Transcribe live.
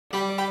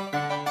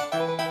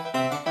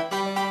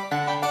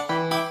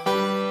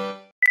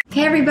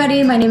Hey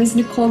everybody, my name is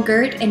Nicole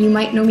Girt, and you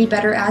might know me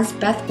better as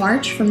Beth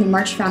March from the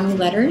March Family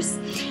Letters.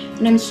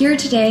 And I'm here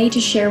today to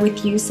share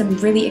with you some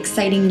really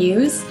exciting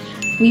news.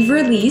 We've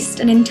released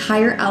an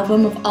entire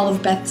album of all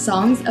of Beth's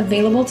songs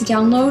available to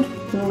download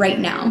right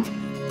now.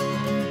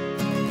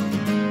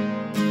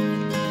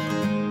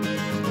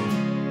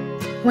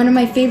 One of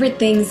my favorite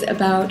things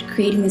about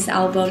creating this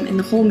album and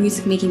the whole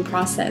music making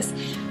process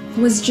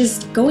was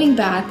just going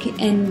back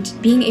and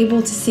being able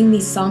to sing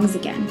these songs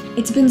again.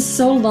 It's been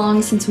so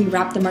long since we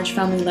wrapped the March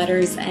Family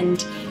Letters,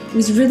 and it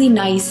was really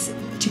nice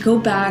to go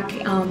back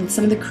with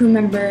some of the crew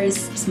members,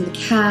 some of the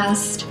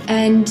cast,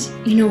 and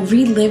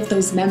relive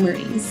those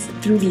memories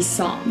through these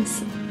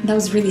songs. That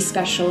was really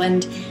special,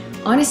 and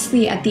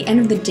honestly, at the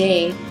end of the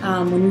day,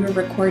 when we were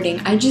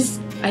recording, I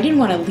didn't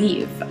want to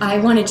leave. I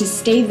wanted to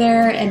stay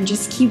there and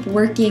just keep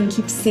working,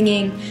 keep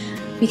singing,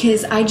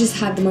 because I just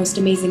had the most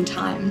amazing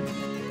time.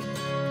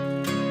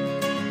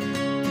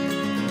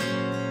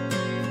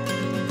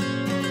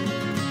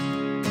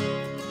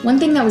 One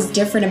thing that was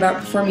different about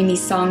performing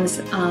these songs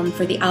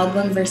for the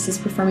album versus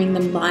performing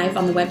them live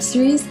on the web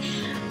series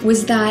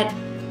was that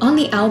on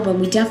the album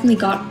we definitely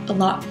got a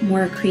lot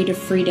more creative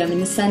freedom in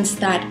the sense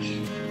that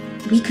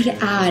we could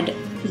add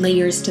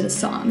layers to the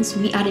songs.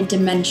 We added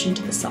dimension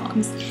to the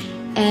songs.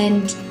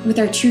 And with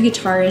our two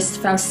guitarists,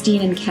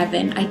 Faustine and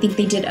Kevin, I think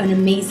they did an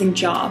amazing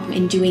job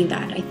in doing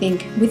that. I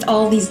think with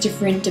all these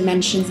different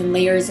dimensions and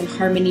layers and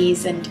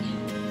harmonies and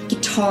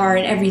guitar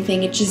and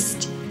everything, it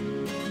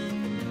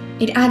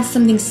adds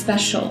something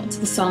special to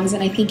the songs,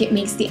 and I think it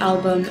makes the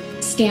album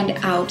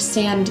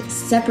stand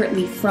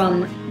separately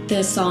from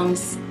the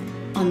songs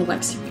on the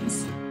web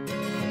series.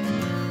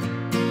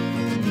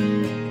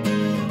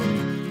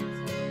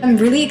 I'm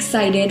really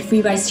excited for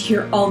you guys to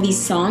hear all these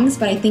songs,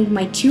 but I think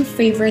my two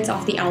favorites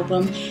off the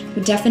album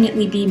would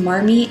definitely be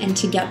Marmy and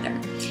Together.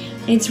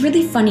 And it's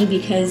really funny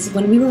because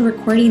when we were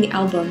recording the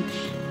album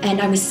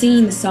and I was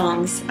singing the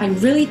songs, I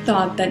really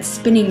thought that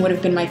Spinning would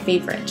have been my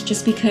favorite,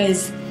 just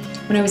because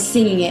when I was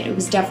singing it, it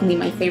was definitely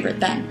my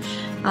favorite then.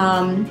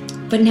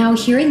 But now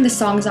hearing the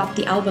songs off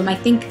the album, I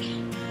think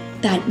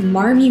that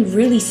Marmy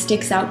really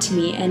sticks out to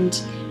me,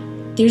 and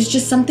there's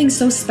just something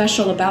so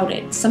special about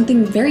it,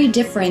 something very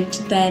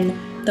different than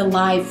the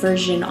live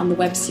version on the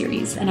web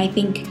series, and I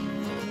think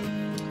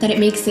that it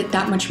makes it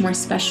that much more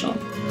special.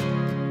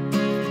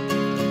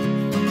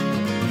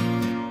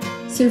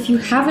 So if you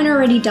haven't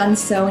already done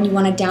so and you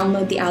want to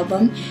download the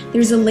album,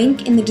 there's a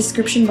link in the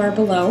description bar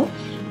below,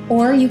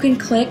 or you can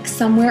click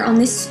somewhere on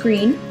this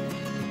screen,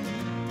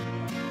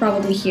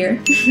 probably here,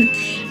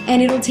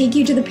 and it'll take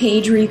you to the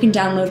page where you can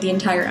download the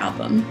entire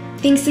album.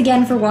 Thanks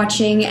again for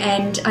watching,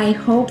 and I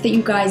hope that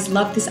you guys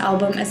love this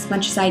album as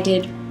much as I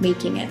did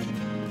making it.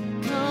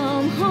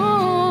 Come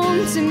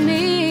home to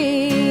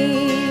me.